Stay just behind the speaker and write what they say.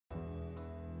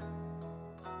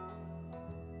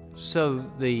So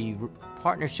the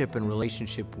partnership and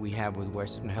relationship we have with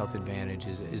Western Health Advantage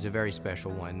is a very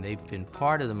special one. They've been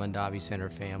part of the Mondavi Center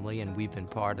family, and we've been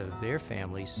part of their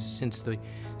family since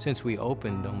we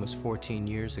opened almost 14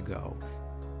 years ago.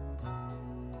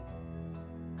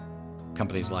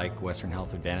 Companies like Western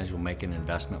Health Advantage will make an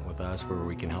investment with us where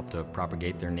we can help to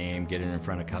propagate their name, get it in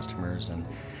front of customers.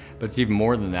 But it's even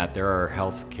more than that. They're our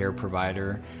health care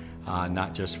provider,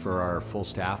 not just for our full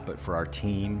staff, but for our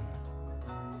team.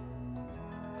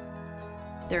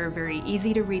 They're very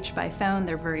easy to reach by phone,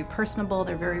 they're very personable,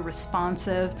 they're very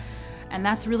responsive, and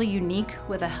that's really unique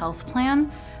with a health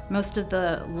plan. Most of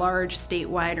the large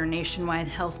statewide or nationwide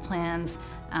health plans,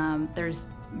 there's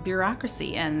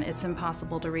bureaucracy and it's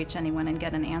impossible to reach anyone and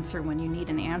get an answer when you need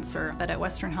an answer. But at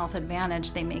Western Health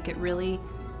Advantage, they make it really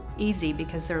easy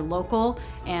because they're local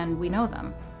and we know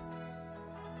them.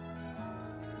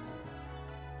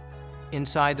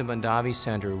 Inside the Mondavi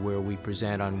Center, where we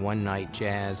present on one night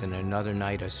jazz and another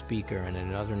night a speaker and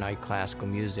another night classical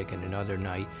music and another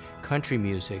night country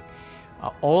music,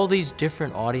 all these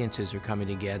different audiences are coming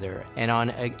together. And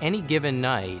on any given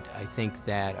night, I think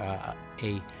that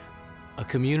a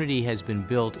community has been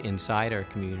built inside our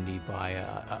community by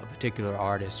a particular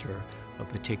artist or a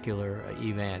particular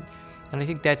event. And I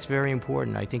think that's very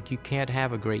important. I think you can't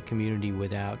have a great community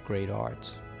without great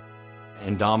arts.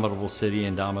 Indomitable city,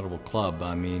 indomitable club.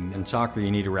 I mean, in soccer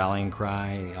you need a rallying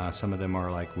cry. Some of them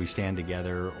are like, we stand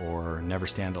together or never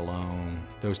stand alone,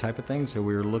 those type of things. So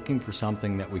we were looking for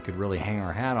something that we could really hang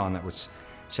our hat on that was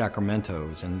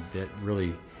Sacramento's, and that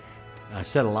really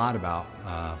said a lot about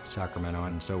Sacramento.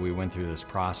 And so we went through this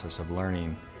process of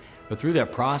learning. But through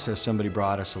that process, somebody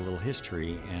brought us a little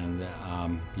history, and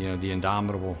you know, the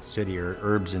indomitable city, or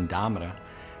Urbs Indomita,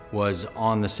 was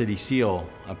on the city seal,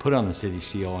 put on the city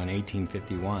seal in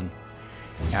 1851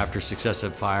 after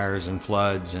successive fires and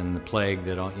floods and the plague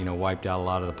that wiped out a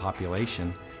lot of the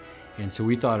population. And so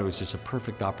we thought it was just a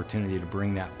perfect opportunity to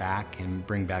bring that back and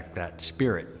bring back that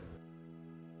spirit.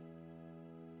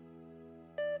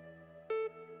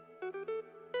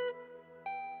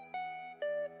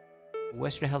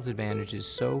 Western Health Advantage is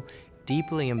so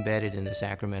deeply embedded in the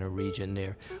Sacramento region.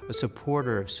 They're a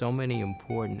supporter of so many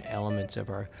important elements of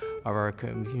our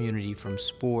community, from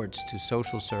sports to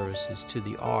social services to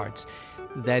the arts,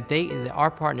 that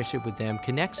our partnership with them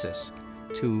connects us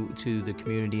to the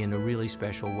community in a really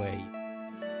special way.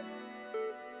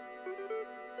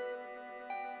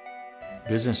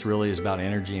 Business really is about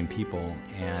energy and people,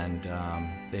 and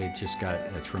they've just got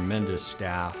a tremendous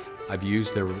staff. I've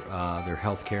used their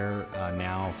healthcare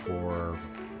now for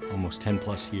almost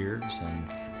 10+ years,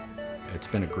 and it's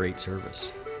been a great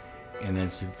service. And then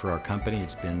for our company,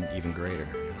 it's been even greater.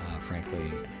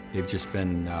 Frankly, they've just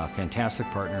been fantastic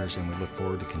partners, and we look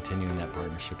forward to continuing that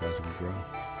partnership as we grow.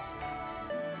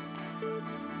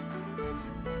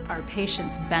 Our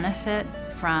patients benefit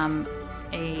from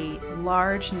a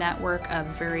large network of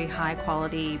very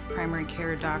high-quality primary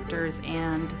care doctors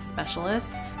and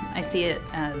specialists. I see it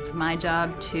as my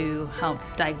job to help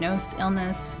diagnose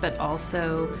illness, but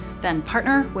also then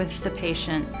partner with the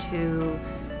patient to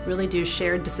really do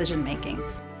shared decision-making.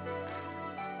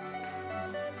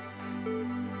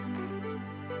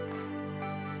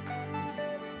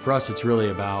 For us, it's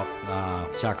really about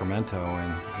Sacramento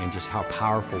and just how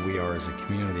powerful we are as a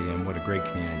community and what a great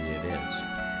community it is.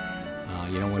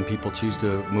 When people choose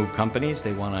to move companies,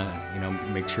 they want to,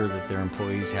 make sure that their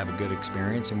employees have a good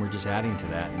experience, and we're just adding to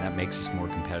that, and that makes us more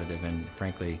competitive, and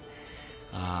frankly,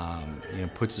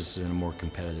 puts us in a more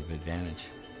competitive advantage.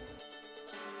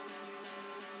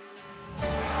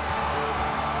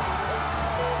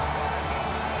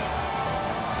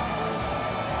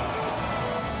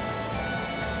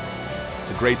 It's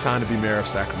a great time to be mayor of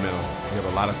Sacramento. We have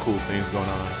a lot of cool things going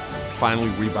on. Finally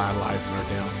revitalizing our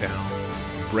downtown.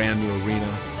 Brand new arena,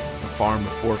 the Farm to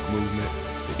Fork movement,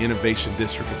 the Innovation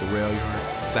District at the rail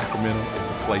yards. Sacramento is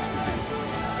the place to be.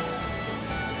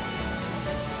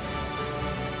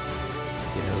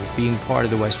 Being part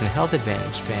of the Western Health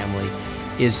Advantage family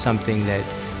is something that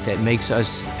makes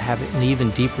us have an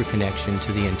even deeper connection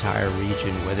to the entire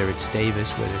region, whether it's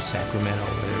Davis, whether it's Sacramento,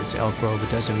 whether it's Elk Grove, it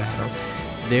doesn't matter.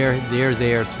 They're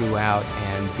there throughout,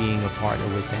 and being a partner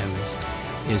with them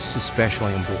is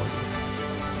especially important.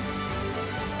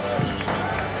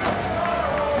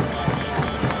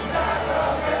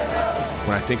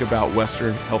 When I think about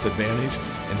Western Health Advantage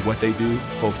and what they do,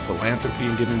 both philanthropy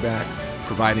and giving back,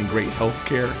 providing great health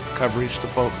care coverage to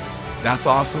folks, that's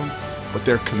awesome, but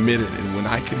they're committed. And when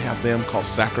I can have them call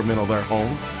Sacramento their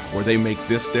home, where they make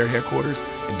this their headquarters,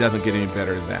 it doesn't get any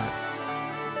better than that.